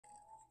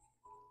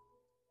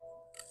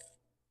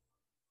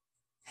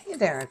Hey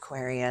there,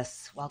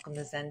 Aquarius. Welcome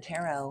to Zen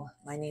Tarot.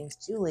 My name's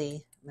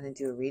Julie. I'm going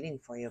to do a reading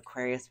for you,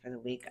 Aquarius, for the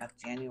week of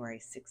January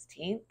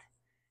 16th.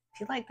 If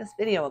you like this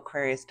video,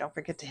 Aquarius, don't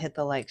forget to hit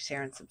the like,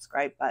 share, and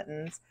subscribe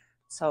buttons.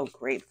 So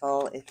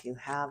grateful if you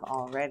have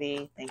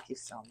already. Thank you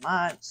so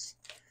much.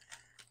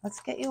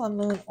 Let's get you a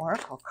Moon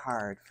Oracle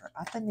card for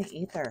Up in the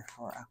Ether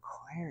for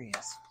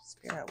Aquarius.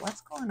 Spirit, what's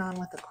going on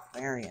with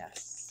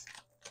Aquarius?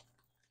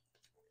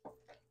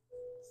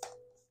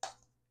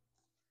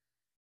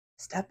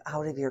 Step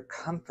out of your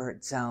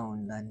comfort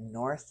zone, the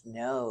North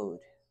Node.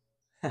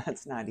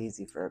 That's not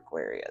easy for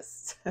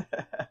Aquarius.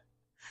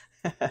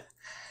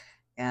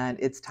 And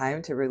it's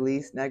time to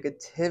release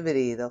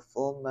negativity, the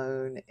full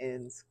moon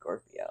in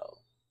Scorpio.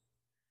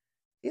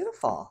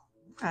 Beautiful. All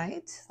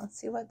right, let's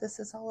see what this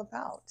is all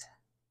about.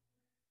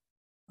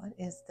 What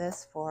is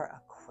this for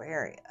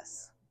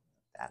Aquarius?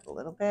 That a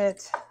little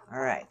bit.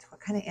 All right,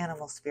 what kind of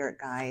animal spirit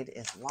guide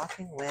is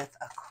walking with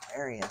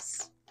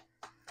Aquarius?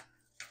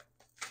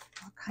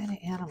 What kind of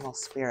animal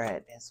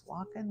spirit is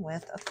walking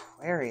with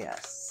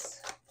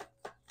Aquarius?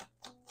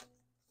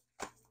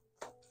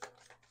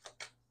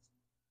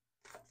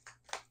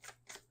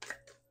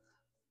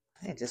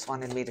 They just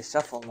wanted me to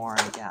shuffle more,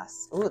 I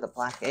guess. Ooh, the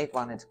black egg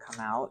wanted to come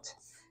out.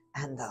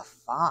 And the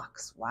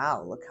fox.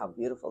 Wow, look how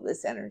beautiful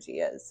this energy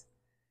is.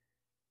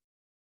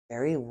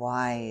 Very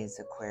wise,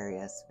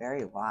 Aquarius.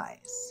 Very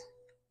wise.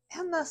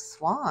 And the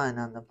swan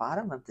on the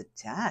bottom of the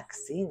deck,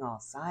 seeing all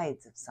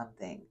sides of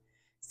something.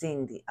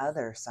 Seeing the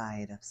other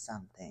side of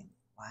something.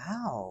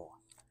 Wow.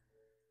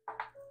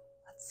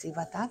 Let's see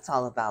what that's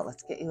all about.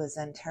 Let's get you a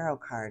Zen Tarot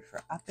card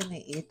for Up in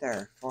the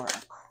Ether for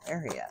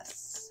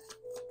Aquarius.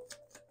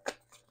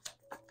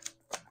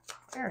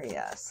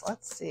 Aquarius,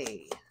 let's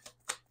see.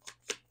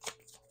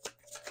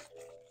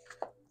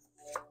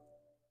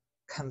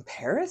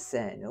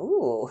 Comparison.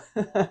 Ooh.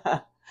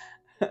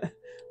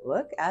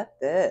 Look at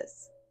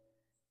this.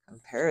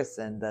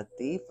 Comparison, the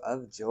thief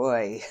of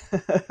joy.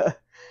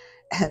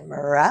 And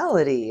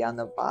morality on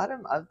the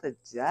bottom of the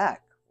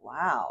deck.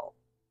 Wow.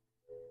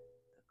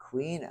 The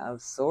Queen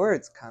of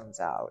Swords comes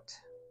out.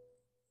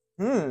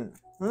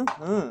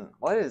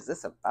 What is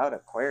this about,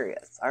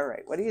 Aquarius? All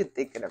right, what are you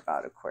thinking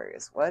about,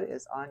 Aquarius? What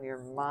is on your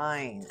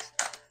mind?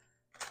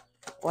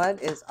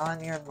 What is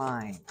on your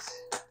mind?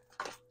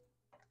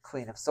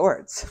 Queen of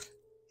Swords.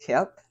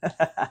 Yep.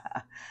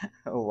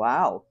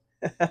 Wow.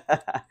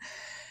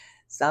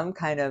 Some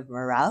kind of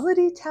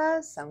morality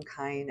test, some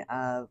kind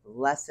of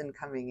lesson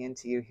coming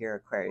into you here,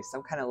 Aquarius.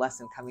 Some kind of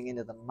lesson coming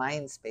into the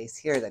mind space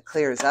here that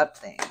clears up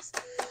things.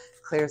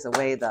 Clears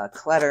away the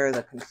clutter,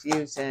 the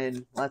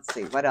confusion. Let's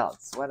see, what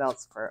else? What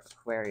else for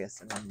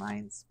Aquarius in the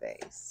mind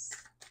space?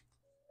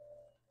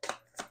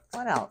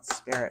 What else,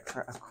 Spirit,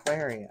 for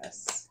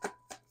Aquarius?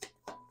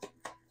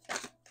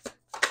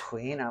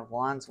 Queen of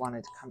Wands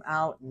wanted to come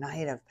out.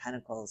 Knight of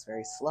Pentacles,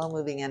 very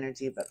slow-moving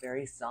energy, but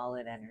very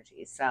solid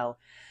energy. So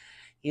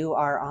you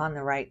are on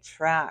the right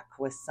track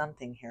with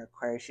something here,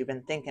 Aquarius. You've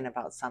been thinking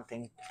about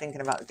something,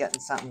 thinking about getting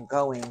something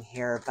going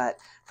here, but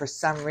for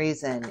some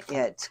reason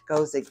it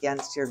goes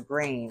against your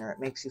grain or it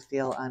makes you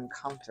feel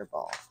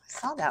uncomfortable. I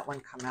saw that one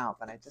come out,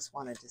 but I just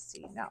wanted to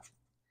see. No.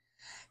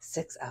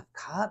 Six of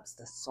Cups,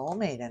 the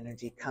soulmate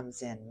energy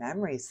comes in.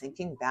 Memories,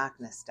 thinking back,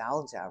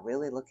 nostalgia,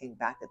 really looking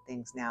back at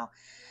things now.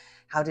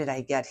 How did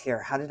I get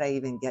here? How did I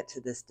even get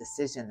to this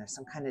decision? There's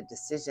some kind of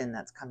decision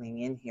that's coming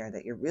in here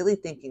that you're really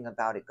thinking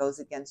about. It goes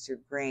against your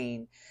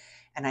grain.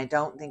 And I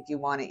don't think you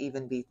want to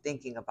even be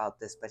thinking about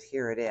this, but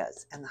here it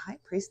is. And the High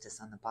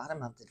Priestess on the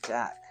bottom of the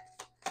deck.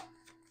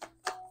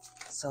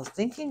 So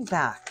thinking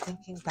back,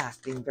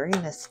 being very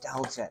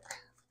nostalgic.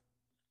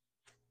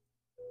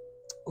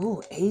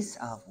 Ooh, Ace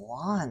of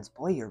Wands.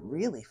 Boy, you're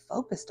really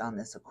focused on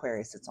this,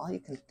 Aquarius. It's all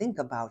you can think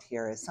about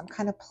here is some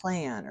kind of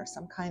plan or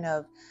some kind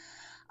of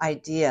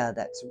idea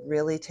that's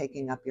really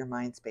taking up your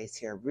mind space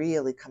here,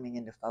 really coming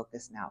into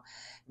focus now.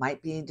 Might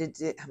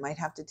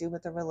have to do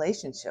with a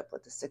relationship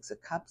with the Six of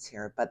Cups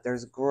here, but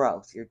there's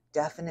growth. You're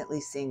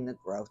definitely seeing the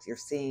growth. You're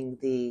seeing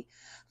the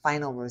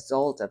final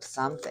result of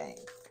something.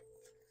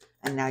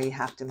 And now you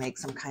have to make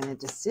some kind of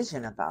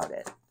decision about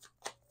it.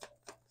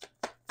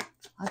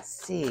 Let's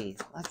see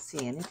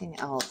anything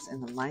else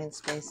in the mind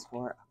space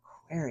for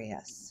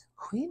Aquarius.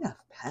 Queen of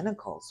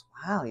Pentacles.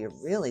 Wow, you're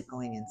really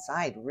going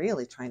inside,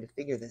 really trying to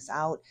figure this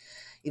out.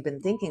 You've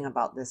been thinking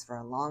about this for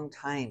a long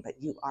time, but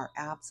you are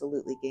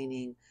absolutely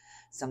gaining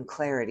some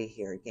clarity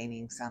here,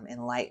 gaining some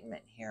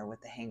enlightenment here with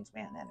the Hanged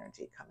Man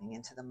energy coming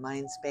into the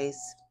mind space.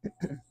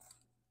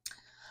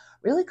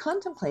 Really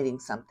contemplating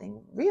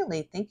something,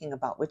 really thinking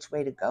about which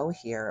way to go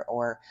here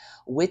or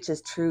which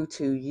is true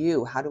to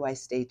you. How do I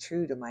stay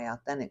true to my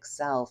authentic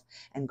self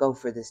and go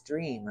for this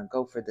dream or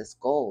go for this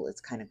goal?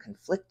 It's kind of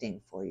conflicting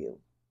for you.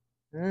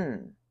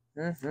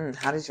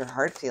 How does your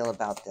heart feel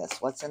about this?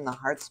 What's in the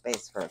heart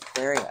space for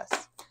Aquarius?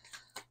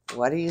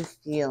 What are you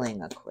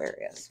feeling,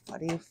 Aquarius?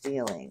 What are you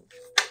feeling?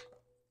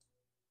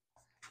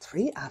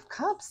 Three of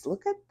Cups.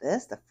 Look at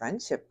this. The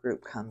friendship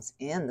group comes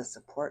in. The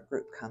support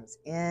group comes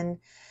in.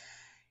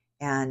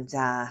 and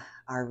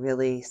are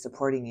really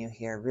supporting you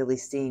here, really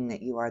seeing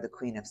that you are the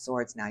Queen of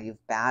Swords now.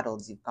 You've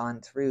battled, you've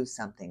gone through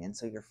something, and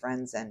so your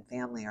friends and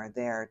family are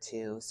there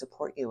to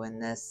support you in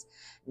this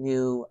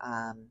new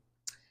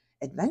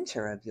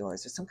adventure of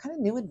yours, or some kind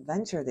of new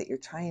adventure that you're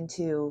trying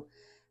to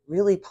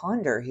really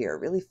ponder here,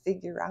 really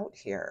figure out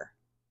here.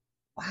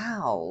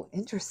 Wow,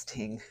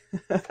 interesting.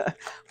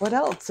 What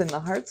else in the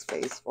heart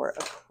space for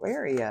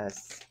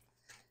Aquarius?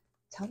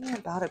 Tell me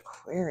about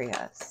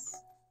Aquarius.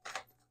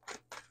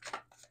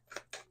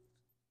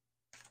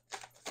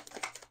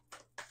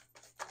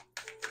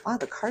 Wow,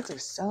 the cards are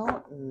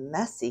so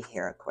messy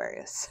here,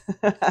 Aquarius.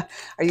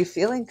 Are you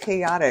feeling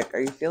chaotic?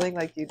 Are you feeling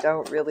like you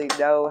don't really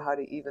know how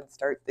to even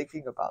start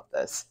thinking about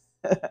this?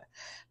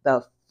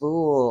 The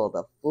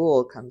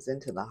Fool comes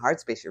into the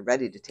heart space. You're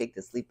ready to take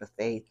this leap of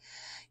faith.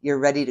 You're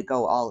ready to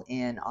go all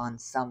in on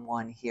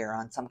someone here,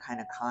 on some kind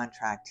of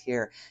contract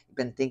here. You've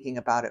been thinking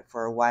about it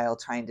for a while,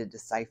 trying to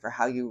decipher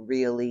how you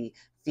really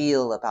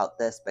feel about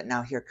this. But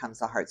now here comes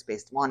the heart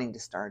space, wanting to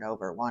start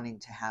over, wanting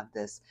to have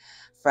this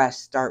fresh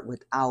start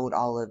without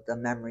all of the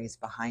memories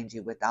behind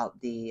you,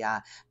 without the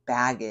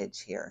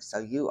baggage here. So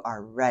you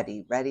are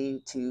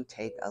ready to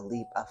take a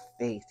leap of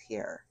faith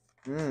here.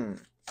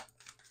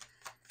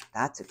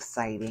 That's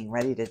exciting.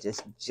 Ready to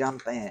just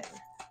jump in.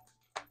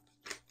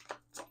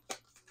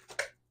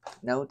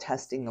 No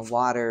testing the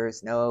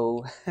waters,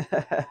 no,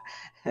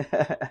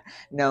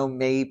 no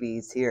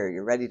maybes here.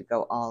 You're ready to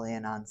go all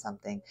in on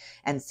something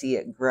and see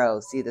it grow,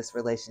 see this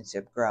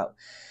relationship grow.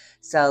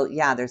 So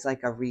yeah, there's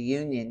like a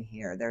reunion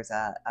here. There's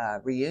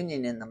a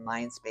reunion in the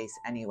mind space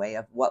anyway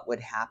of what would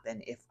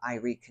happen if I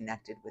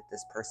reconnected with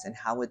this person.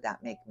 How would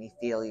that make me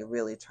feel? You're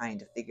really trying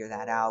to figure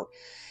that out.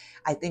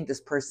 I think this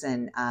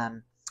person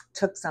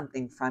took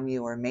something from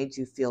you or made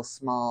you feel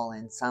small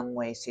in some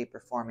way, shape, or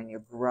form, and you're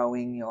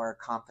growing your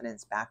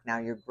confidence back now.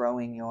 You're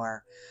growing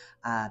your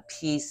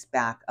peace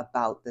back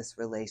about this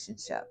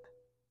relationship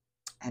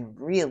and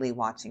really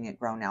watching it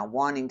grow now,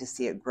 wanting to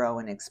see it grow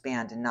and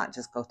expand and not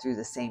just go through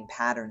the same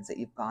patterns that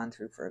you've gone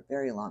through for a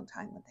very long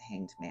time with the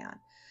Hanged Man.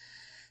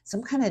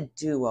 Some kind of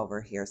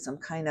do-over here, some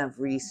kind of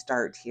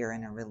restart here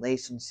in a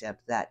relationship.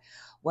 That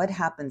what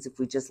happens if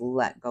we just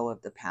let go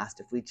of the past,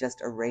 if we just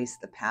erase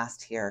the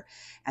past here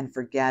and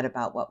forget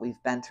about what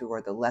we've been through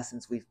or the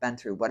lessons we've been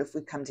through? What if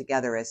we come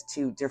together as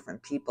two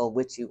different people,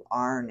 which you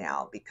are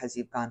now, because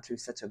you've gone through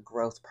such a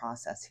growth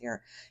process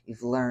here.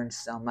 You've learned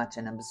so much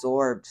and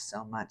absorbed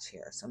so much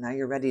here. So now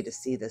you're ready to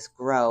see this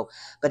grow,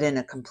 but in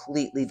a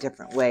completely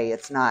different way.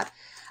 It's not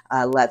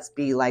let's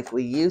be like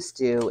we used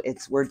to.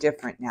 It's we're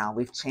different now.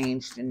 We've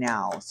changed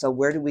now. So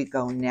where do we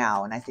go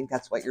now? And I think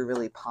that's what you're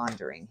really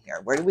pondering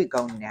here. Where do we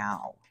go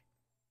now?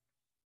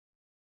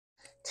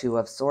 Two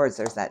of Swords,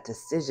 there's that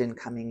decision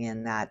coming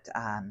in that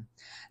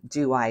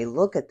do I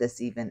look at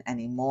this even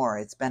anymore?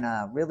 It's been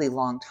a really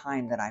long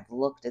time that I've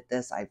looked at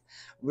this. I've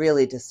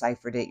really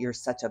deciphered it. You're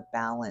such a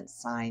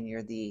balanced sign.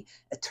 You're the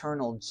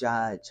eternal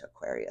judge,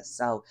 Aquarius.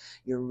 So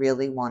you're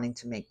really wanting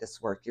to make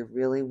this work. You're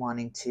really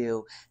wanting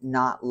to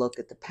not look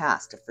at the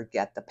past, to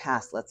forget the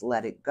past. Let's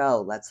let it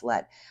go. Let's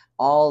let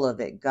all of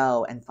it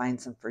go and find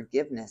some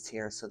forgiveness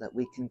here so that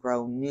we can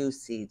grow new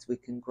seeds. We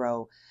can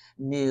grow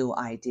new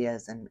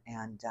ideas and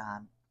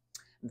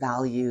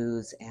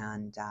values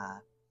and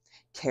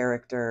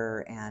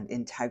character and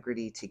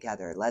integrity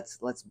together.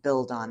 Let's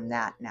build on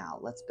that now.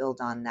 Let's build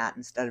on that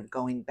instead of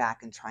going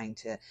back and trying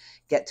to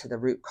get to the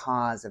root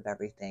cause of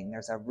everything.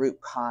 There's a root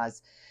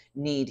cause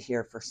need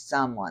here for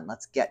someone.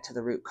 Let's get to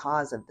the root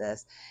cause of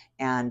this.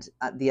 And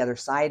the other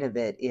side of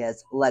it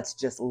is let's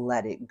just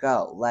let it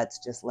go. Let's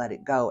just let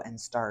it go and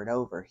start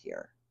over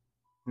here.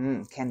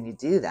 Can you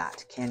do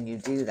that? Can you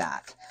do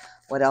that?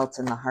 What else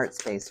in the heart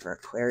space for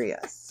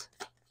Aquarius?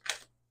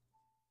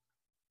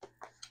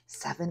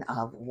 Seven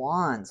of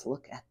Wands.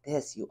 Look at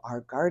this. You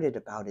are guarded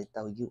about it,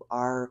 though. You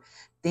are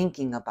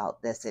thinking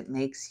about this. It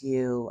makes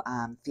you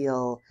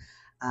feel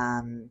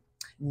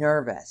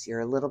nervous. You're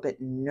a little bit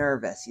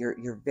nervous.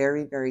 You're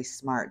very, very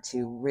smart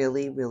to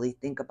really, really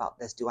think about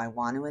this. Do I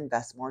want to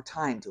invest more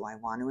time? Do I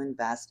want to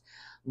invest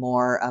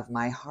more of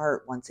my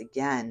heart once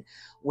again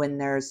when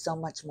there's so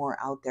much more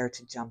out there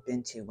to jump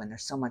into, when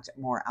there's so much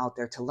more out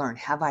there to learn?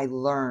 Have I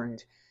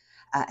learned?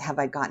 Have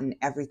I gotten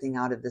everything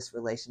out of this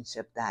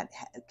relationship that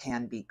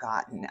can be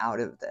gotten out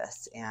of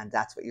this? And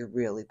that's what you're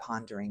really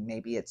pondering.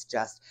 Maybe it's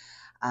just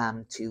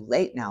too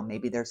late now.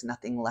 Maybe there's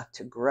nothing left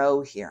to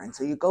grow here. And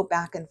so you go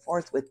back and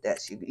forth with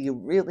this. You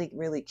really,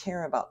 really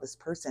care about this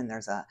person.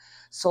 There's a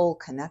soul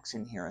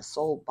connection here, a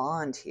soul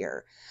bond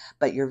here.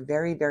 But you're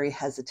very, very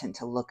hesitant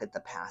to look at the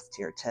past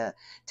here, to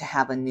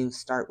have a new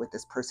start with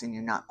this person.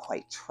 You're not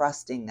quite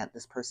trusting that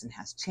this person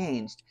has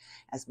changed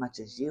as much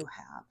as you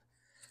have.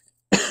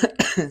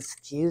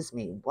 Excuse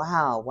me.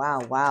 Wow,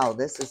 wow, wow.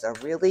 This is a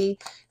really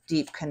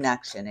deep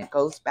connection. It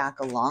goes back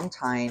a long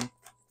time.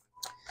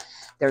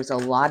 There's a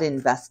lot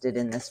invested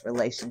in this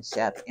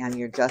relationship, and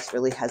you're just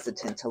really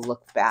hesitant to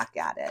look back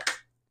at it.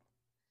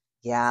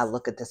 Yeah,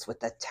 look at this with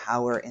the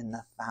Tower in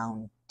the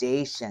foundation.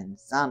 foundation,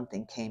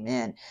 something came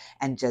in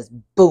and just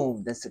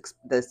boom, this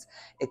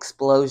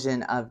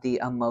explosion of the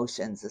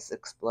emotions, this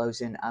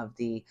explosion of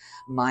the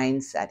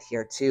mindset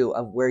here too,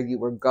 of where you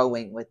were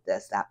going with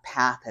this. That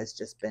path has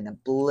just been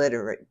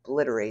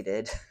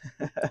obliterated.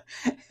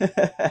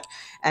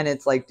 And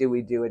it's like, do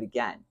we do it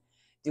again?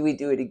 Do we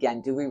do it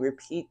again? Do we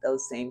repeat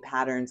those same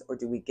patterns, or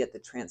do we get the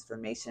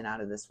transformation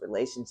out of this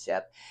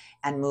relationship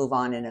and move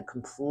on in a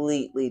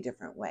completely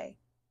different way?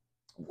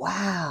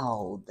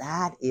 Wow,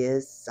 that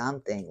is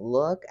something.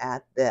 Look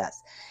at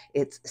this.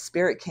 It's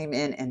spirit came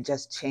in and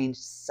just changed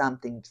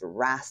something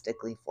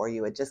drastically for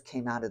you. It just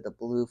came out of the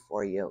blue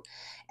for you.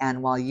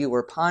 And while you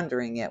were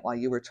pondering it, while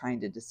you were trying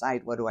to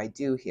decide, what do I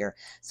do here?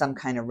 Some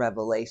kind of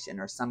revelation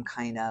or some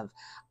kind of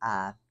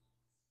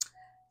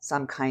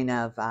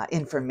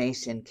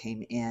information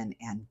came in,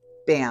 and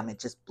bam, it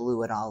just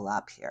blew it all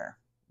up here.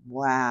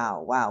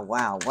 Wow, wow,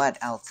 wow. What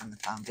else on the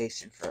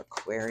foundation for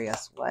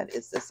Aquarius? What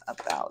is this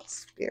about,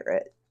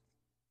 Spirit?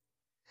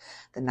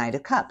 The Knight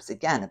of Cups,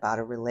 again, about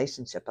a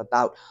relationship,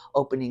 about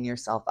opening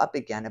yourself up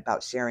again,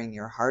 about sharing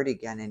your heart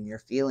again and your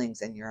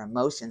feelings and your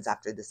emotions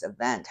after this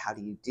event. How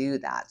do you do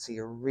that? So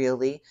you're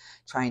really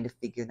trying to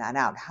figure that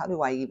out. How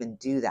do I even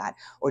do that?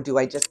 Or do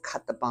I just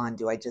cut the bond?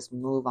 Do I just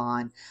move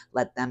on,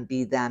 let them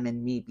be them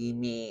and me be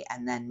me,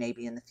 and then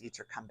maybe in the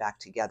future come back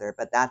together?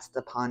 But that's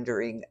the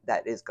pondering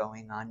that is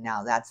going on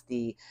now. That's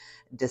the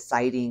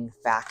deciding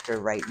factor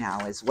right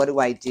now, is what do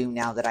I do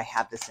now that I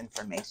have this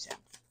information?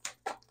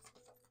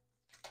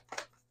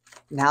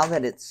 Now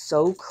that it's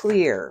so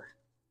clear,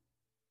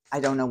 I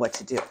don't know what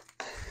to do.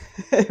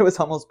 It was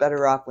almost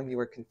better off when you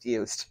were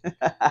confused.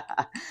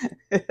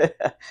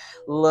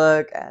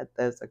 Look at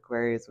this,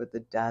 Aquarius, with the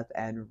death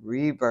and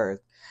rebirth.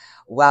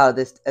 Wow,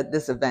 this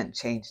event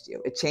changed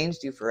you. It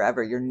changed you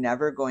forever. You're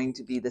never going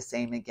to be the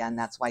same again.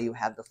 That's why you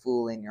have the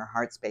Fool in your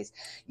heart space.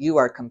 You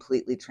are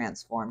completely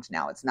transformed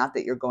now. It's not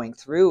that you're going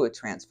through a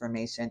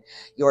transformation.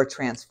 You're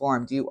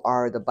transformed. You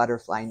are the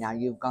butterfly now.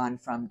 You've gone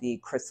from the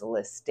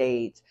chrysalis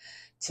state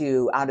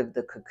to out of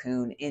the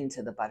cocoon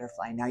into the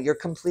butterfly. Now you're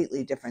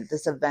completely different.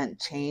 This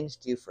event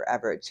changed you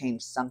forever. It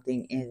changed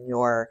something in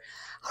your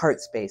heart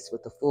space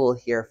with the Fool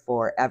here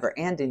forever,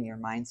 and in your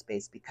mind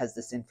space, because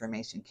this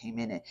information came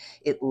in.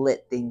 It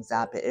lit things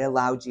up. It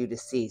allowed you to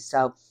see.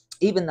 So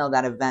even though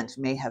that event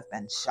may have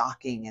been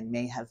shocking and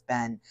may have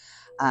been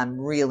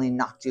really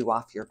knocked you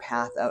off your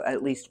path,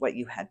 at least what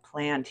you had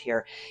planned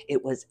here,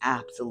 it was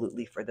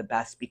absolutely for the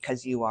best,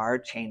 because you are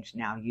changed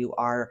now. You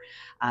are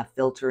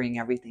filtering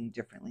everything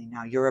differently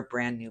now. You're a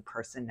brand new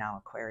person now,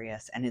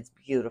 Aquarius, and it's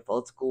beautiful.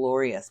 It's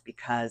glorious,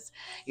 because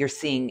you're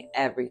seeing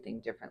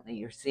everything differently.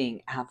 You're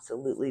seeing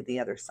absolutely the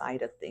other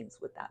side of things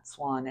with that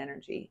swan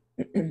energy.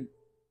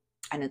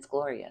 And it's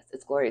glorious.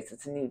 It's glorious.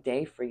 It's a new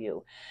day for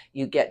you.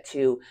 You get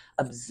to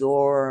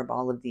absorb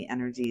all of the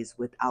energies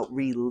without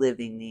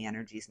reliving the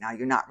energies. Now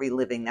you're not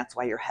reliving. That's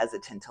why you're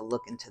hesitant to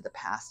look into the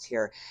past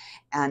here.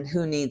 And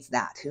who needs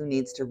that? Who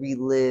needs to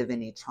relive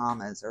any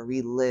traumas or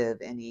relive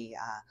any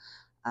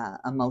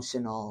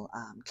emotional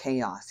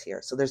chaos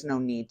here? So there's no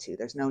need to.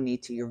 There's no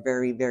need to. You're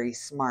very, very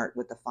smart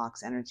with the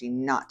Fox energy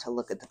not to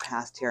look at the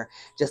past here.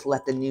 Just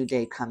let the new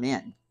day come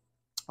in.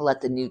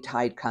 Let the new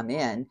tide come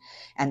in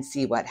and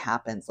see what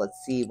happens.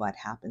 Let's see what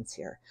happens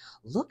here.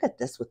 Look at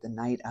this with the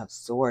Knight of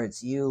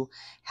Swords. You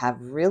have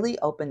really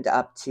opened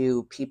up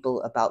to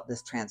people about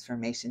this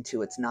transformation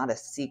too. It's not a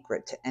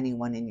secret to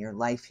anyone in your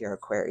life here,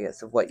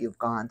 Aquarius, of what you've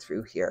gone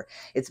through here.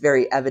 It's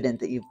very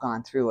evident that you've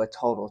gone through a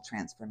total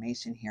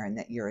transformation here and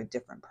that you're a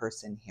different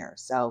person here.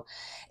 So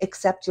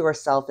accept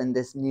yourself in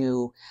this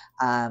new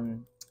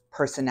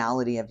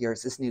personality of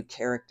yours, this new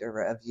character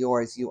of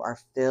yours. You are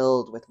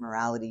filled with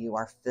morality. You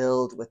are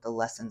filled with the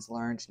lessons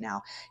learned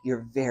now.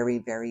 You're very,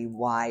 very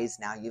wise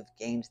now. You've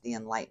gained the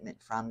enlightenment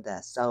from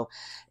this. So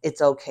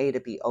it's okay to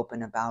be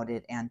open about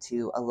it and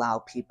to allow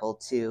people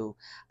to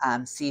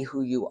see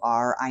who you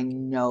are. I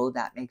know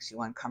that makes you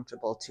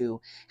uncomfortable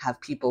to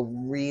have people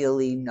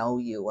really know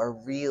you or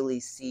really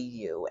see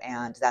you.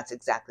 And that's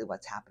exactly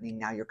what's happening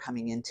now. You're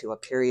coming into a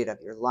period of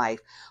your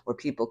life where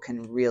people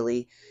can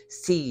really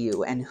see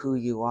you and who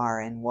you are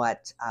and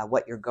what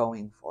you're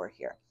going for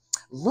here.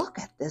 Look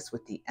at this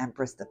with the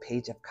Empress, the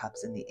Page of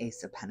Cups, and the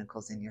Ace of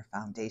Pentacles in your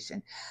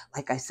foundation.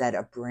 Like I said,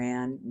 a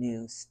brand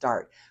new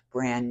start,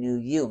 brand new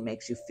you.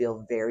 Makes you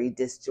feel very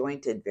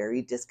disjointed,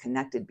 very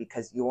disconnected,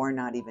 because you're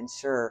not even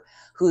sure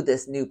who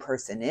this new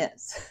person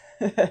is.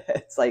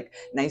 It's like,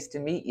 nice to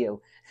meet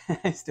you.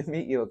 Nice to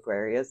meet you,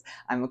 Aquarius.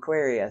 I'm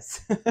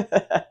Aquarius.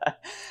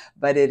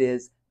 But it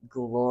is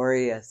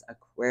glorious,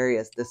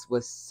 Aquarius. This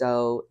was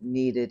so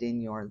needed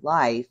in your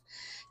life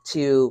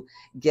to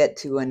get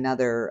to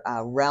another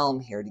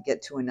realm here, to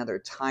get to another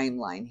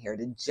timeline here,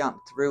 to jump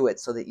through it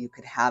so that you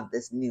could have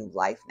this new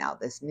life now,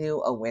 this new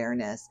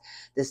awareness,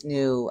 this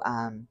new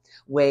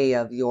way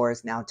of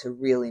yours now to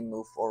really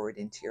move forward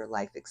into your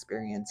life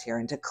experience here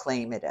and to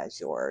claim it as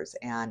yours.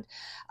 And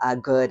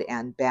good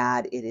and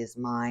bad, it is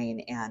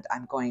mine. And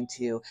I'm going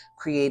to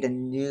create a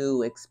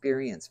new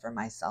experience for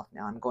myself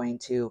now. I'm going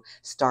to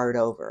start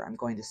over. I'm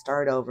going to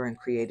start over and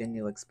create a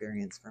new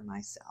experience for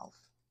myself.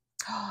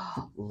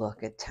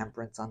 Look at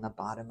Temperance on the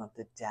bottom of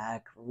the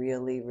deck.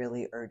 Really,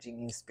 really urging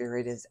you.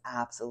 Spirit is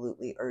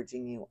absolutely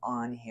urging you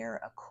on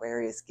here,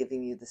 Aquarius,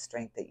 giving you the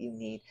strength that you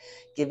need,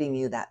 giving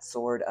you that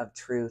sword of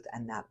truth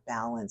and that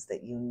balance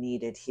that you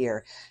needed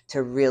here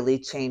to really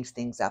change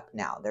things up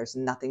now. There's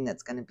nothing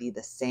that's going to be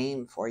the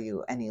same for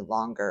you any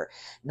longer.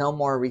 No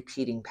more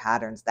repeating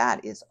patterns.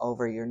 That is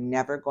over. You're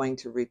never going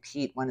to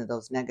repeat one of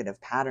those negative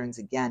patterns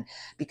again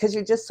because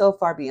you're just so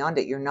far beyond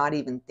it. You're not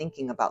even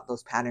thinking about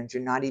those patterns.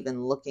 You're not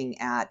even looking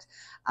at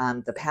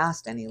the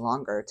past any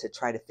longer to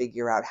try to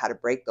figure out how to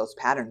break those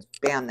patterns.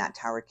 Bam, that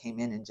tower came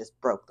in and just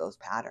broke those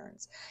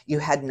patterns. You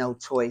had no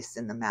choice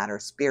in the matter.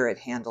 Spirit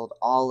handled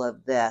all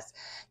of this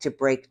to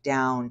break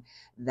down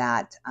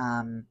that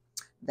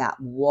that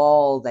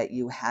wall that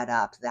you had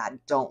up, that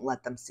don't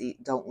let them see,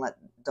 don't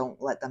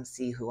let them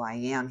see who I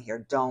am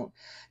here. Don't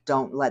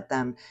let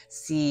them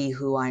see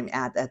who I'm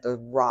at the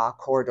raw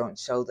core. Don't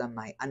show them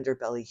my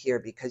underbelly here,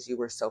 because you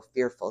were so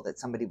fearful that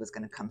somebody was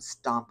going to come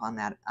stomp on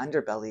that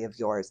underbelly of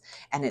yours.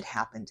 And it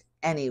happened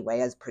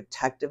anyway. As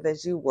protective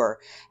as you were,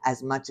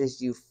 as much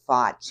as you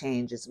fought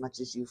change, as much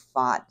as you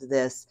fought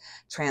this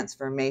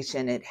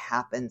transformation, it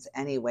happens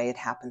anyway. It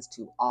happens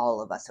to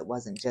all of us. It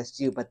wasn't just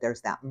you, but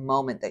there's that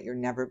moment that you're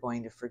never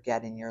going to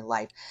forget in your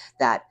life,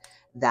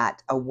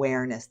 that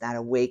awareness, that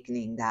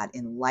awakening, that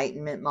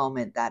enlightenment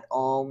moment, that,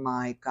 oh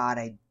my God,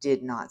 I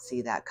did not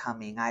see that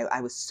coming.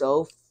 I was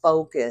so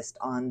focused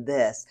on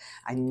this.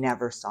 I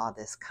never saw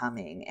this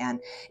coming. And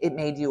it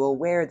made you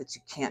aware that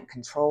you can't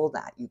control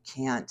that. You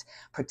can't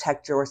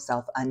protect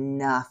yourself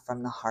enough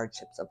from the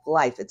hardships of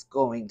life. It's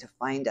going to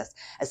find us,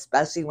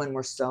 especially when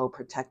we're so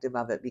protective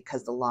of it,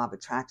 because the law of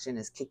attraction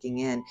is kicking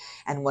in.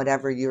 And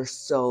whatever you're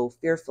so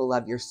fearful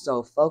of, you're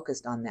so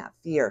focused on that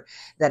fear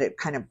that it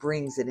kind of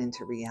brings it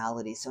into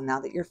reality. So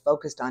now that you're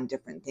focused on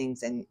different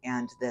things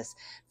and this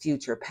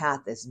future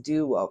path, this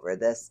do-over,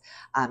 this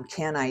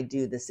can I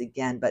do this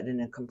again, but in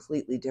a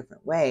completely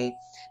different way,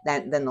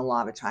 then the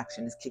law of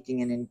attraction is kicking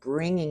in and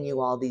bringing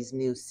you all these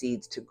new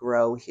seeds to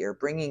grow here,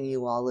 bringing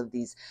you all of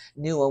these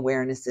new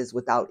awarenesses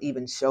without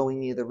even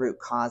showing you the root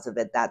cause of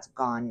it. That's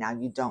gone now.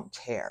 You don't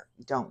care.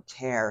 You don't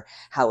care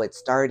how it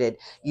started.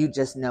 You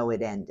just know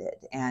it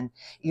ended. And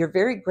you're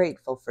very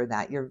grateful for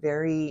that. You're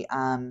very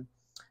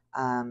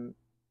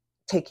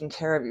taking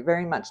care of you,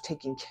 very much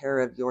taking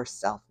care of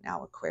yourself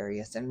now,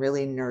 Aquarius, and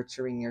really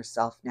nurturing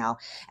yourself now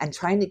and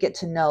trying to get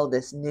to know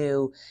this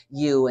new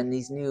you and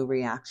these new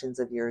reactions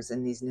of yours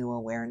and these new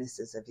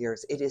awarenesses of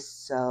yours. It is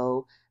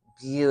so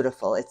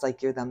beautiful. It's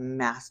like you're the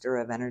master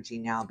of energy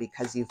now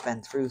because you've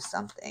been through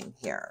something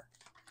here.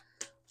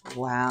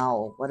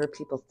 Wow. What are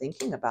people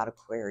thinking about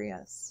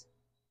Aquarius?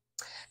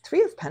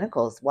 Three of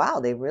Pentacles. Wow,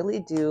 they really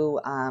do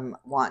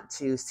want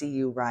to see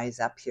you rise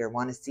up here,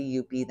 want to see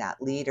you be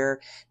that leader.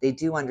 They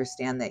do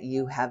understand that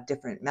you have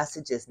different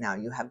messages now.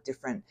 You have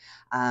different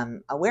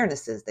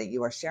awarenesses that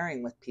you are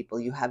sharing with people.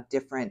 You have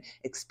different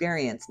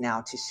experience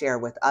now to share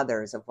with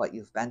others of what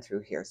you've been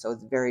through here. So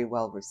it's very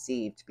well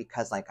received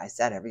because, like I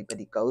said,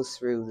 everybody goes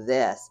through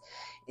this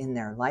in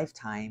their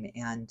lifetime,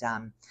 and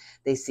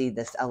they see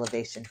this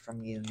elevation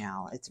from you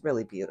now. It's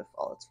really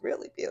beautiful. It's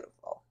really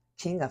beautiful.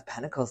 King of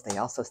Pentacles, they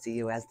also see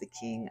you as the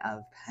King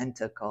of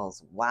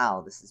Pentacles.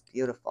 Wow, this is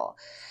beautiful.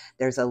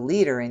 There's a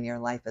leader in your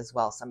life as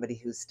well, somebody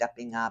who's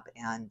stepping up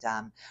and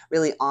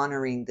really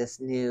honoring this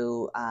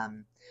new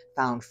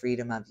found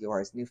freedom of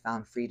yours,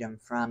 newfound freedom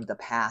from the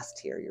past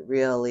here. You're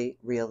really,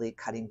 really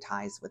cutting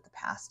ties with the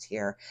past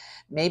here.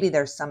 Maybe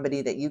there's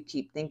somebody that you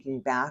keep thinking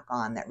back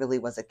on that really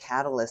was a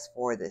catalyst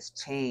for this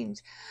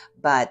change,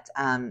 but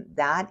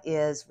that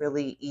is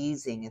really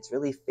easing. It's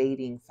really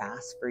fading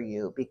fast for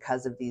you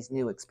because of these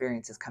new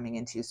experiences coming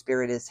into you.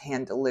 Spirit is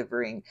hand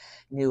delivering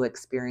new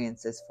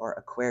experiences for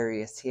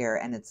Aquarius here,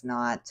 and it's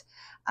not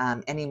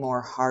any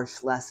more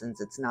harsh lessons.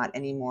 It's not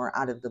any more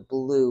out of the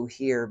blue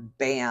here.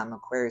 Bam,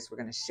 Aquarius, we're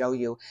going to show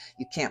you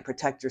you can't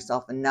protect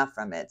yourself enough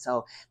from it.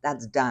 So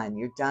that's done.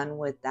 You're done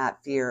with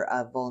that fear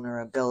of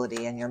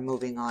vulnerability, and you're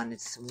moving on.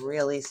 It's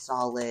really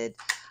solid,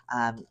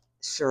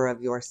 sure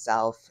of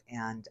yourself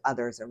and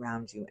others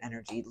around you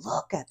energy.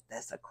 Look at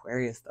this,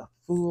 Aquarius. The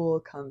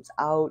Fool comes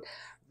out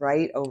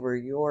right over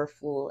your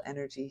Fool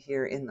energy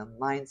here in the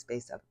mind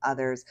space of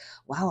others.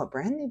 Wow, a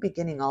brand new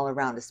beginning all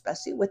around,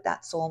 especially with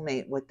that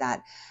soulmate, with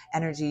that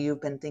energy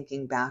you've been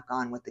thinking back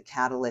on, with the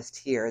catalyst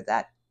here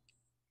that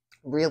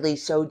really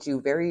showed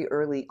you very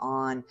early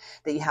on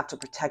that you have to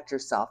protect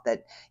yourself,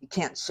 that you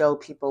can't show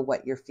people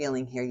what you're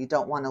feeling here. You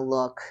don't want to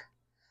look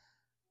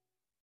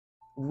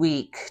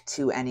weak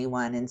to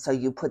anyone, and so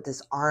you put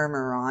this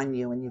armor on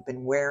you, and you've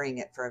been wearing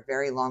it for a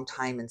very long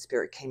time, and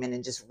Spirit came in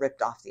and just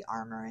ripped off the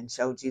armor and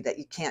showed you that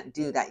you can't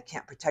do that. You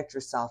can't protect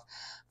yourself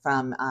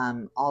from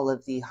all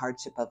of the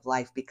hardship of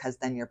life, because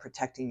then you're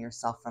protecting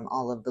yourself from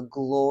all of the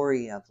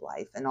glory of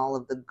life and all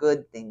of the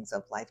good things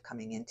of life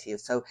coming into you.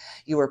 So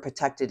you were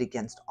protected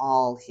against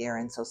all here,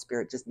 and so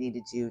Spirit just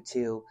needed you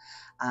to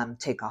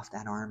take off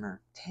that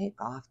armor. Take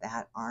off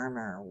that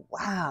armor.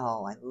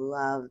 Wow, I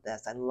love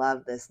this. I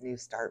love this new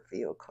start for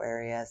you,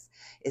 Aquarius.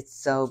 It's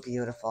so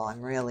beautiful.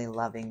 I'm really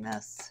loving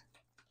this.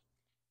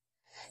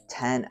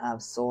 Ten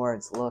of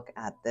Swords. Look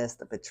at this,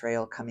 the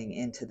betrayal coming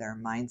into their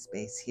mind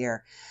space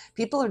here.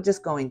 People are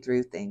just going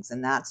through things,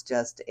 and that's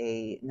just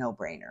a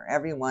no-brainer.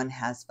 Everyone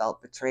has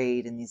felt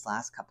betrayed in these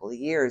last couple of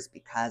years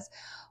because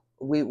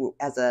we,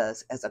 as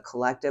a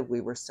collective,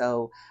 we were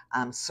so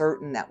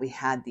certain that we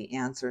had the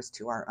answers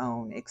to our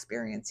own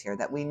experience here,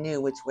 that we knew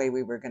which way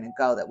we were going to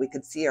go, that we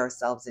could see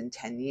ourselves in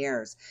 10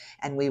 years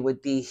and we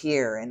would be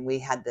here. And we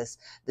had this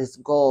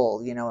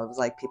goal, you know. It was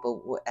like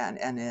people and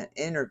an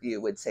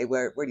interview would say,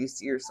 where do you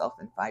see yourself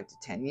in 5 to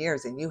 10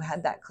 years? And you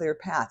had that clear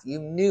path. You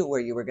knew where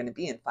you were going to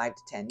be in 5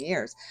 to 10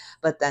 years.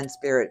 But then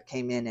Spirit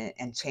came in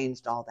and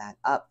changed all that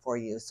up for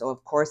you. So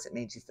of course it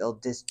made you feel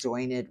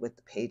disjointed with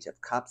the Page of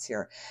Cups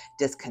here,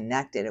 disconnected.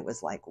 It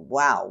was like,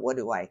 wow, what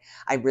do I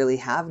really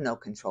have no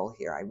control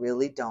here. I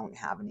really don't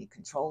have any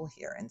control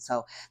here. And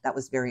so that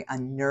was very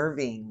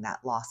unnerving, that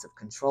loss of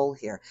control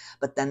here.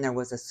 But then there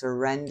was a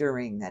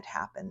surrendering that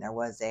happened. There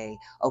was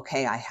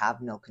okay, I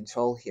have no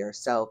control here.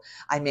 So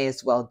I may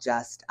as well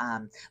just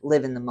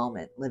live in the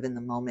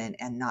moment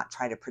and not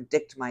try to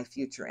predict my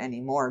future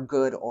anymore,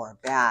 good or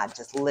bad.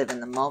 Just live in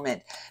the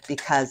moment,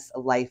 because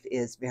life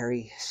is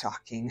very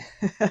shocking.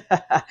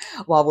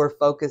 While we're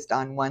focused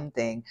on one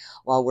thing,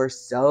 while we're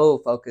so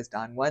focused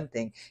on one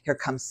thing, here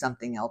comes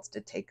something else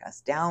to take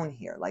us down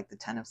here, like the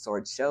Ten of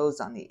Swords shows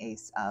on the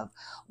Ace of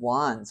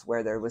Wands,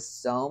 where there was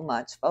so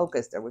much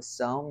focus, there was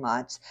so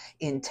much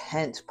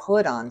intent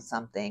put on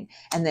something,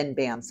 and then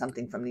bam,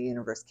 something from the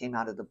universe came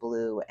out of the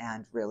blue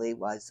and really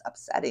was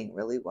upsetting,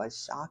 really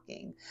was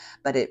shocking.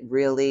 But it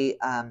really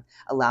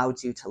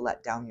allowed you to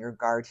let down your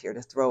guard here,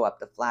 to throw up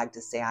the flag,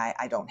 to say,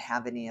 I don't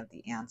have any of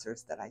the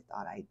answers that I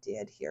thought I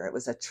did here. It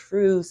was a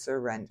true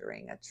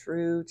surrendering, a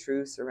true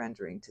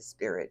surrendering to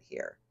Spirit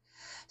here.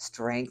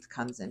 Strength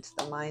comes into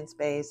the mind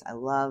space. I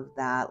love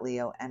that,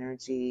 Leo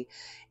energy.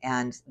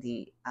 And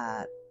the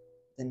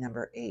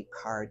number 8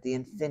 card, the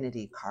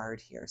Infinity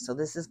card here. So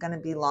this is going to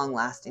be long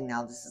lasting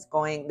now.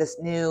 This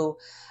new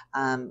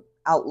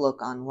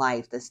outlook on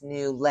life, this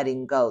new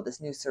letting go,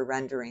 this new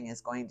surrendering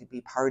is going to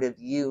be part of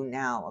you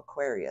now,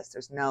 Aquarius.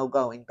 There's no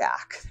going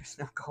back. There's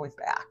no going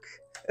back.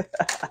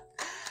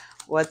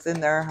 What's in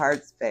their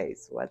heart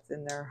space? What's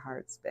in their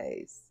heart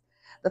space?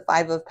 The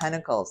Five of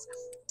Pentacles.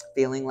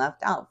 Feeling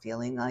left out,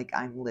 feeling like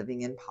I'm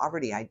living in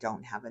poverty. I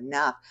don't have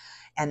enough.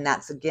 And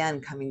that's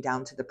again coming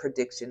down to the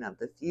prediction of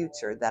the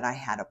future, that I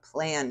had a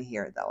plan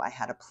here, though. I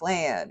had a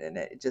plan and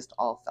it just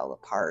all fell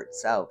apart.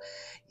 So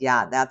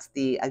yeah, that's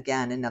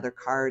again, another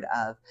card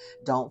of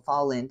don't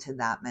fall into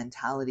that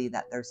mentality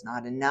that there's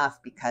not enough,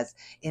 because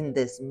in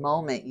this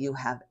moment you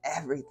have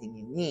everything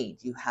you need.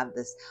 You have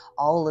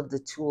all of the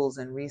tools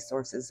and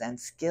resources and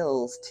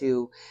skills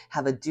to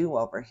have a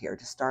do-over here,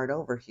 to start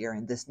over here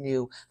in this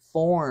new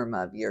form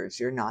of yours.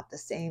 You're not the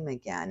same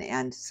again.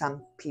 And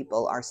some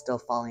people are still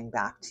falling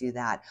back to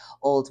that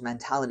old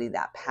mentality,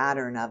 that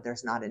pattern of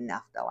there's not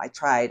enough, though. I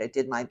tried, I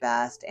did my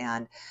best,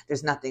 and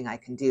there's nothing I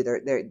can do.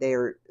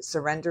 They're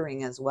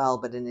surrendering as well,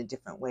 but in a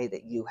different way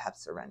that you have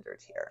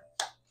surrendered here.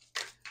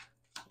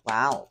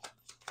 Wow.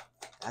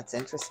 That's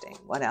interesting.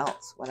 What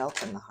else? What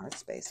else in the heart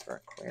space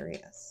for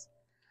Aquarius?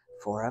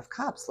 Four of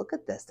Cups. Look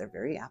at this. They're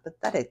very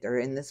apathetic. They're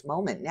in this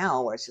moment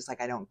now where it's just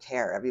like, I don't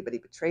care. Everybody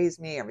betrays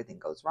me. Everything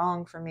goes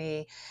wrong for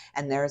me.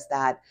 And there's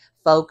that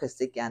focus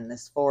again.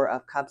 This Four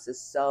of Cups is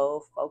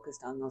so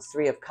focused on those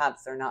Three of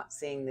Cups. They're not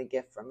seeing the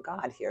gift from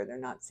God here. They're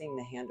not seeing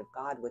the hand of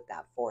God with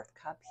that fourth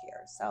cup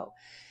here. So,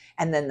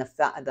 and then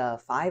the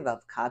Five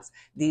of Cups,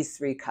 these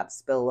 3 cups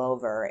spill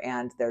over,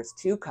 and there's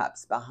 2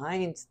 cups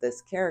behind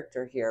this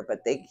character here,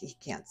 but he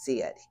can't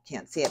see it. He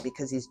can't see it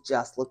because he's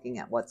just looking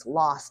at what's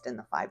lost in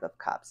the Five of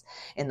Cups.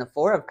 In the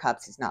Four of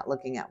Cups, he's not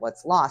looking at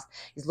what's lost.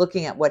 He's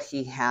looking at what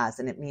he has,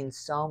 and it means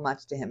so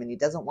much to him, and he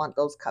doesn't want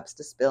those cups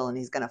to spill, and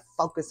he's going to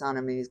focus on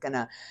them, and he's going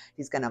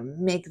to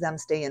make them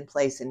stay in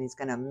place, and he's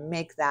going to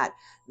make that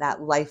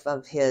life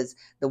of his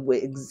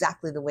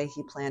exactly the way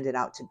he planned it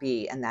out to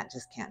be. And that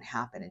just can't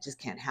happen. It just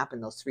can't happen.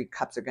 Those 3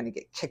 cups are going to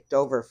get kicked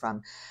over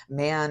from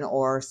man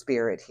or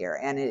spirit here,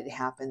 and it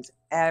happens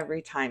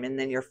every time. And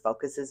then your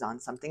focus is on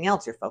something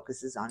else. Your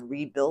focus is on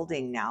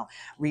rebuilding now,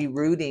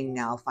 rerooting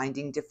now,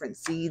 finding different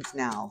seeds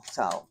now.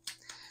 So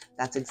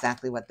that's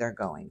exactly what they're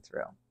going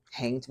through.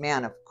 Hanged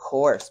Man, of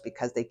course,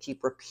 because they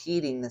keep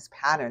repeating this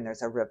pattern.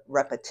 There's a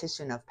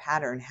repetition of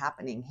pattern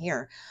happening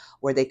here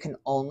where they can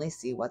only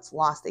see what's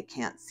lost. They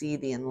can't see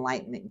the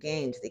enlightenment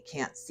gained. They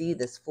can't see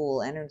this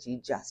full energy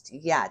just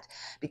yet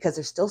because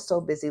they're still so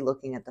busy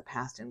looking at the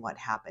past and what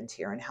happened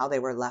here and how they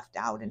were left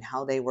out and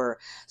how they were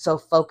so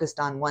focused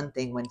on one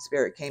thing when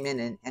Spirit came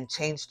in and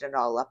changed it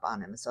all up on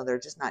them. So they're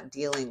just not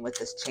dealing with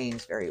this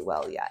change very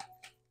well yet.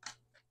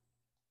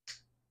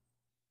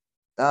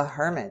 The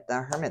Hermit,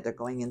 they're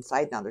going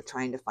inside now. They're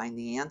trying to find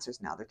the answers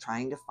now. They're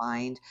trying to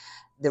find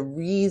the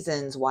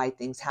reasons why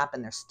things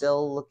happen. They're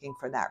still looking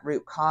for that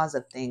root cause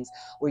of things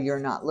where you're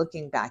not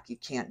looking back. You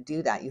can't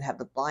do that. You have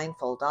the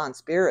blindfold on.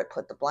 Spirit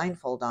put the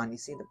blindfold on. You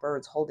see the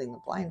birds holding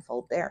the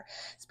blindfold there.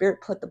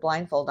 Spirit put the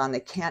blindfold on. They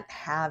can't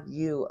have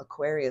you,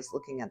 Aquarius,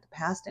 looking at the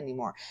past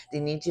anymore. They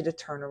need you to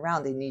turn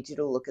around. They need you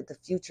to look at the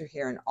future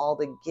here and all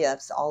the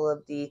gifts, all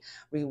of the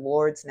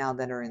rewards now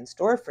that are in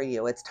store for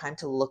you. It's time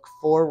to look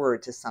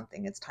forward to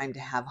something. It's time to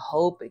have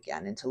hope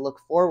again and to look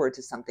forward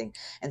to something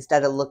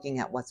instead of looking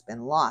at what's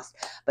been lost.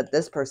 But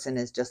this person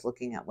is just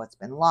looking at what's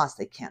been lost.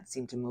 They can't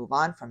seem to move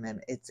on from him.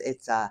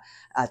 It's a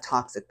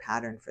toxic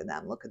pattern for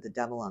them. Look at the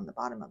devil on the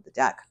bottom of the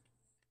deck,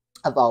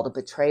 of all the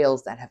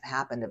betrayals that have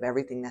happened, of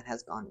everything that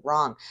has gone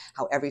wrong,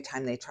 how every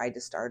time they tried to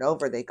start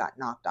over, they got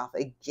knocked off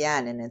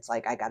again. And it's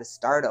like, I got to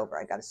start over.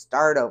 I got to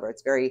start over.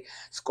 It's very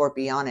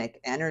scorpionic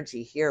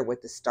energy here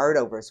with the start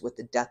overs, with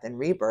the death and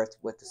rebirth,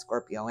 with the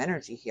Scorpio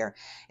energy here.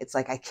 It's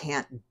like, I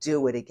can't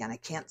do it again. I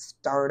can't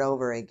start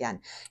over again.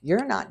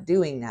 You're not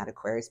doing that,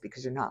 Aquarius,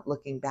 because you're not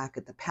looking back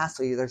at the past.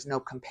 So there's no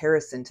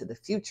comparison to the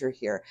future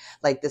here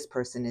like this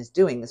person is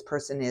doing. This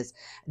person is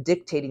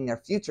dictating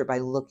their future by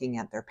looking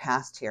at their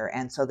past here.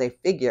 And so they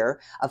figure,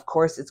 of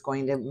course, it's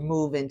going to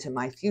move into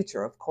my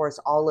future. Of course,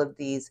 all of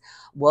these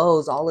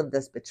woes, all of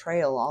this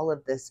betrayal, all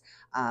of this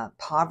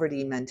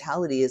poverty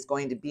mentality is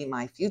going to be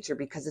my future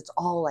because it's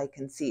all I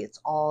can see. It's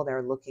all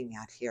they're looking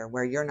at here,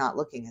 where you're not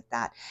looking at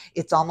that.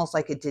 It's almost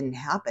like it didn't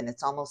happen.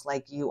 It's almost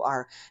like you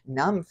are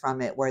numb from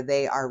it, where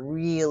they are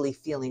really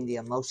feeling the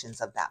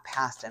emotions of that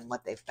past and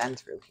what they've been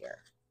through here.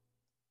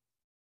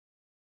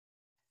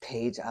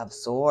 Page of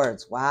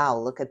Swords. Wow,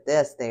 look at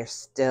this. They're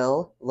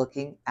still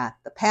looking at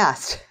the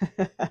past.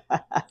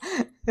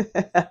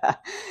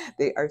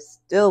 They are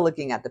still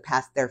looking at the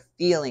past. They're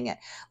feeling it.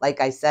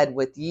 Like I said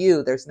with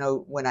you,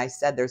 when I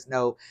said there's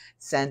no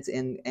sense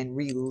in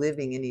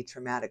reliving any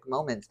traumatic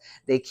moments,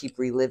 they keep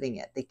reliving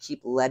it. They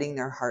keep letting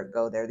their heart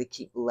go there. They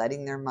keep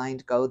letting their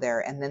mind go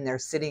there. And then they're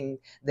sitting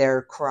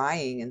there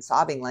crying and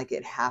sobbing like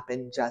it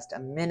happened just a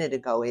minute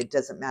ago. It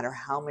doesn't matter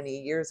how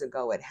many years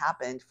ago it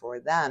happened for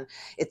them.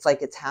 It's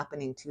like it's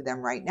happening to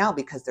them right now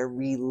because they're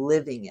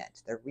reliving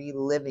it. They're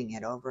reliving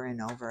it over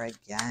and over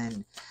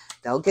again.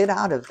 They'll get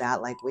out of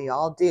that like we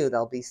all do.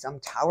 There'll be some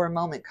tower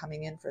moment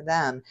coming in for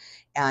them,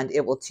 and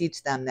it will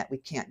teach them that we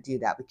can't do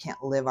that. We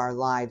can't live our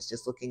lives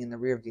just looking in the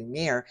rearview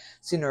mirror.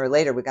 Sooner or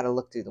later, we got to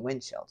look through the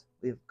windshield.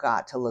 We've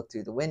got to look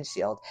through the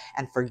windshield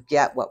and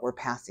forget what we're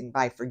passing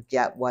by,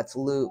 forget what's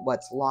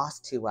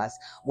lost to us,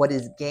 what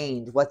is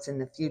gained, what's in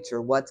the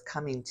future, what's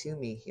coming to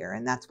me here.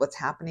 And that's what's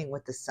happening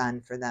with the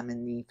sun for them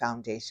in the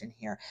foundation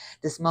here.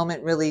 This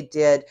moment really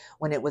did,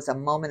 when it was a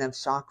moment of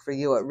shock for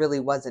you, it really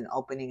was an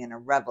opening and a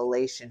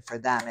revelation for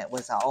them. It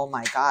was, oh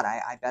my God,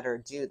 I better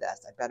do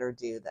this. I better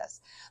do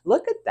this.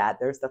 Look at that.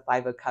 There's the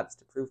Five of Cups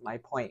to prove my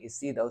point. You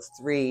see those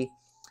three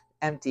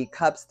empty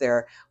cups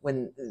there,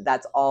 when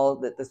that's all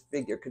that this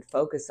figure could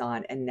focus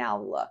on. And now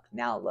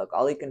look,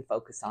 all he can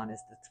focus on is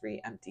the three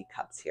empty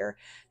cups here.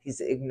 He's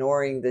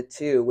ignoring the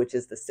two, which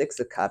is the Six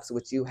of Cups,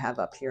 which you have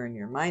up here in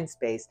your mind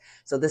space.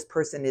 So this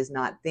person is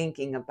not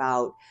thinking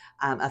about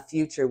a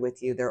future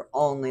with you. They're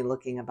only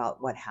looking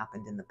about what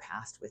happened in the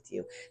past with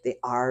you. They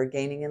are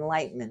gaining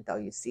enlightenment, though.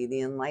 You see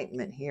the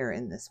enlightenment here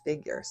in this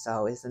figure.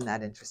 So isn't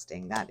that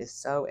interesting? That is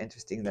so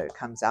interesting that it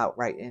comes out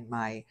right in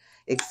my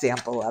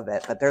example of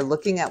it. But they're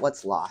looking at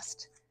what's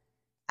lost.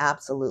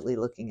 Absolutely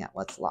looking at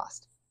what's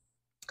lost.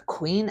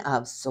 Queen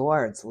of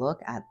Swords.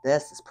 Look at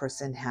this. This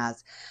person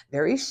has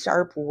very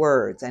sharp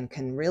words and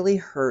can really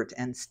hurt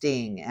and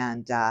sting.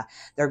 And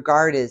their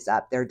guard is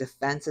up. Their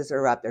defenses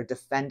are up. They're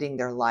defending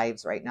their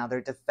lives right now.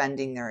 They're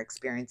defending their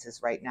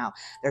experiences right now.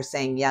 They're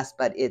saying, yes,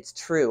 but it's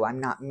true. I'm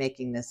not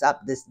making this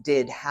up. This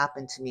did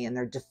happen to me. And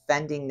they're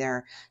defending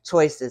their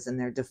choices, and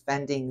they're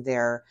defending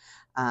their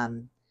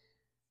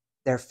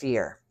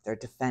fear. They're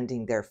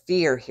defending their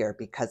fear here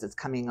because it's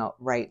coming out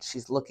right.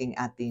 She's looking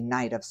at the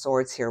Knight of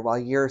Swords here while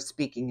you're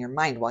speaking your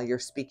mind, while you're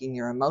speaking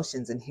your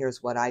emotions. And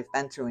here's what I've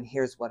been through, and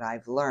here's what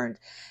I've learned.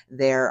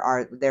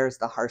 There's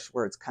the harsh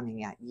words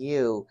coming at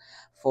you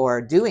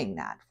for doing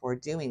that,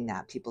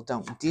 People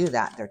don't do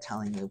that, they're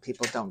telling you.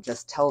 People don't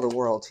just tell the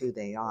world who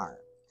they are.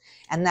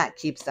 And that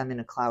keeps them in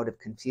a cloud of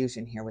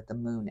confusion here with the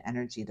moon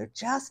energy. They're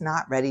just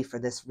not ready for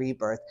this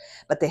rebirth,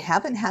 but they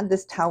haven't had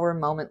this tower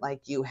moment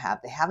like you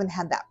have. They haven't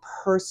had that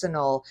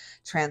personal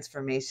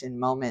transformation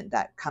moment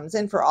that comes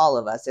in for all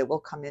of us. It will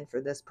come in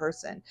for this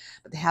person,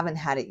 but they haven't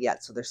had it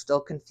yet. So they're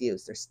still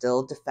confused. They're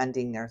still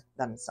defending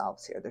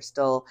themselves here. They're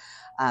still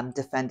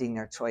defending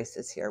their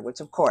choices here,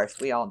 which of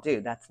course we all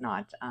do. That's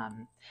not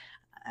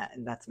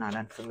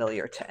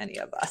unfamiliar to any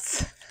of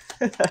us.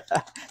 It's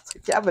like,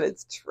 yeah, but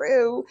it's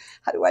true.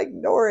 How do I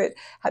ignore it?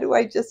 How do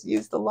I just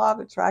use the law of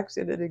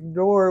attraction and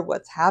ignore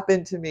what's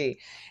happened to me?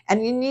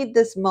 And you need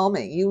this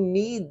moment. You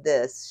need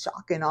this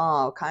shock and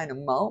awe kind of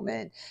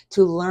moment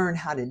to learn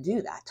how to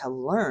do that, to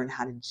learn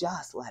how to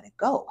just let it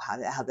go,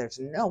 how there's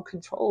no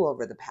control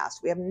over the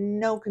past. We have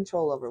no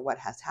control over what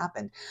has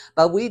happened,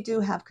 but we do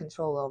have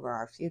control over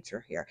our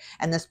future here.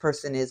 And this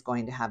person is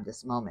going to have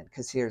this moment,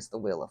 because here's the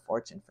Wheel of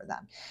Fortune for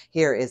them.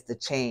 Here here is the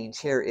change.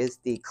 Here is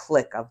the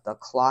click of the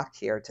clock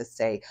here to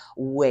say,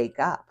 wake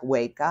up,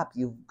 wake up.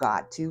 You've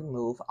got to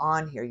move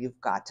on here. You've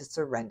got to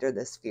surrender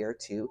this fear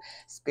to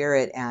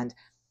spirit and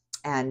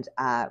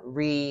have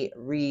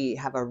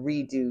a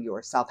redo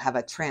yourself, have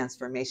a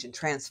transformation,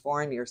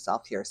 transform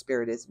yourself here.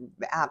 Spirit is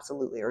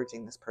absolutely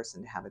urging this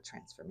person to have a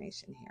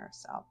transformation here.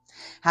 So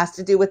has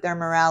to do with their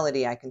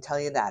morality. I can tell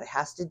you that. It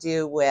has to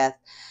do with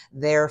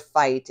their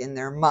fight in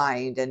their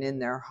mind and in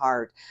their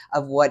heart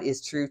of what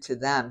is true to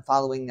them,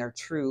 following their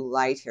true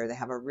light here. They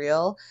have a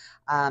real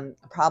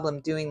problem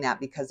doing that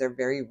because they're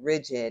very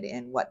rigid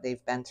in what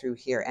they've been through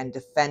here and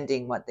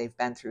defending what they've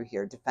been through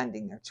here,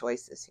 defending their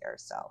choices here.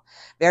 So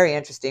very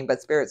interesting,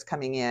 but Spirit's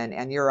coming in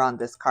and you're on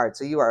this card.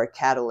 So you are a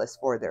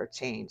catalyst for their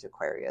change,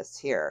 Aquarius,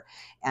 here.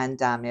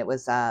 And it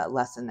was a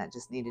lesson that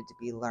just needed to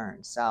be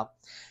learned. So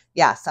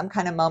yeah, some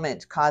kind of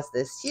moment caused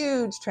this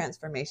huge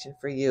transformation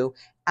for you.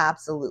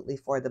 Absolutely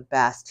for the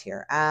best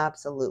here.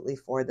 Absolutely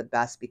for the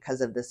best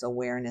because of this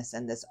awareness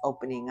and this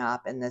opening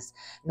up and this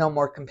no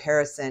more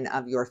comparison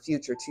of your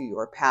future to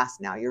your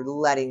past now. You're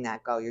letting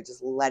that go. You're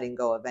just letting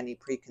go of any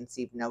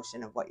preconceived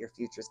notion of what your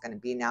future is going to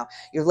be now.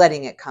 You're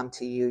letting it come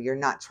to you. You're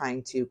not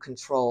trying to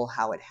control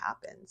how it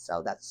happens.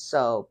 So that's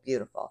so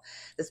beautiful.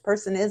 This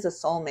person is a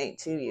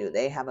soulmate to you.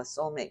 They have a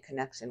soulmate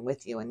connection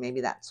with you, and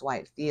maybe that's why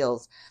it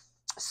feels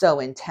so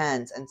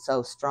intense and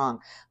so strong.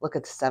 Look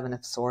at the Seven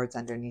of Swords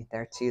underneath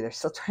there too. They're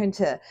still trying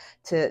to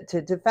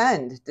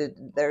defend.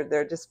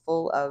 They're just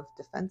full of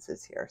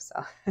defenses here.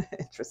 So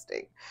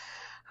interesting.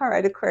 All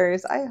right,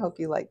 Aquarius, I hope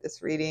you liked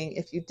this reading.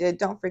 If you did,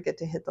 don't forget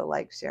to hit the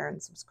like, share,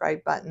 and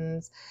subscribe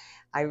buttons.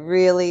 I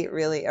really,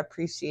 really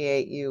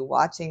appreciate you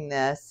watching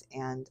this,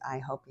 and I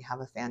hope you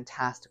have a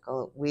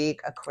fantastical week.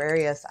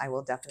 Aquarius, I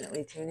will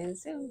definitely tune in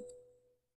soon.